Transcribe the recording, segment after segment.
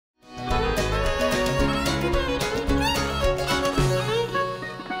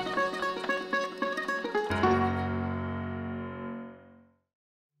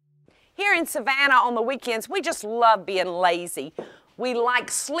in Savannah on the weekends, we just love being lazy. We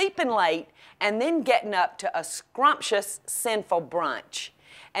like sleeping late and then getting up to a scrumptious, sinful brunch.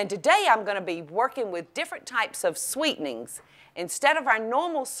 And today I'm going to be working with different types of sweetenings. Instead of our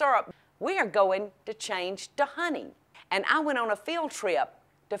normal syrup, we are going to change to honey. And I went on a field trip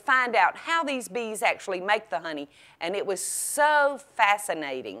to find out how these bees actually make the honey, and it was so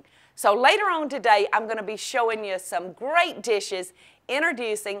fascinating. So later on today, I'm going to be showing you some great dishes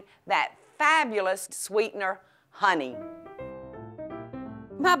introducing that fabulous sweetener, honey.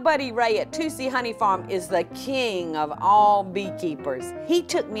 My buddy Ray at Toosey Honey Farm is the king of all beekeepers. He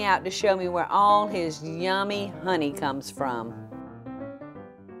took me out to show me where all his yummy honey comes from.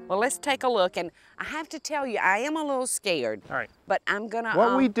 Well, let's take a look, and I have to tell you, I am a little scared. All right. But I'm gonna...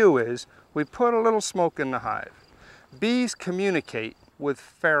 What we do is, we put a little smoke in the hive. Bees communicate with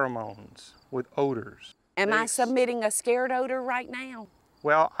pheromones, with odors. Am I submitting a scared odor right now?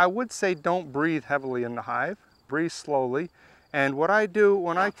 Well, I would say don't breathe heavily in the hive. Breathe slowly. And what I do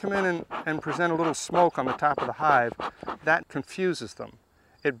when I come in and present a little smoke on the top of the hive, that confuses them.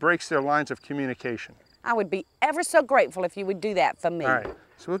 It breaks their lines of communication. I would be ever so grateful if you would do that for me. All right,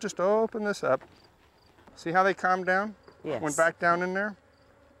 so we'll just open this up. See how they calmed down? Yes. Went back down in there?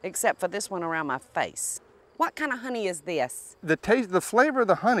 Except for this one around my face. What kind of honey is this? The taste, the flavor of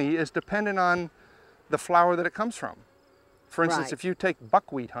the honey is dependent on the flower that it comes from. For instance, Right. if you take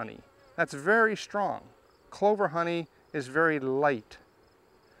buckwheat honey, that's very strong. Clover honey is very light.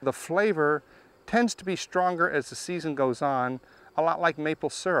 The flavor tends to be stronger as the season goes on, a lot like maple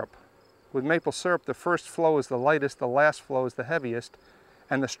syrup. With maple syrup, the first flow is the lightest, the last flow is the heaviest,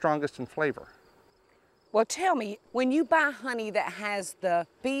 and the strongest in flavor. Well, tell me, when you buy honey that has the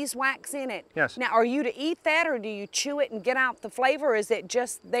beeswax in it, Yes. Now are you to eat that, or do you chew it and get out the flavor, or is it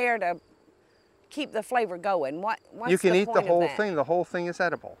just there to keep the flavor going? What's You can eat the point of whole that? thing. The whole thing is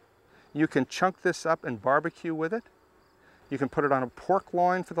edible. You can chunk this up and barbecue with it. You can put it on a pork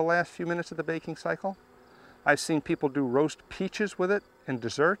loin for the last few minutes of the baking cycle. I've seen people do roast peaches with it in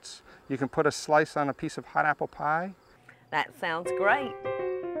desserts. You can put a slice on a piece of hot apple pie. That sounds great.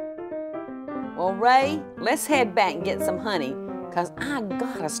 Well, Ray, let's head back and get some honey, because I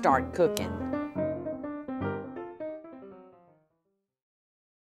gotta start cooking.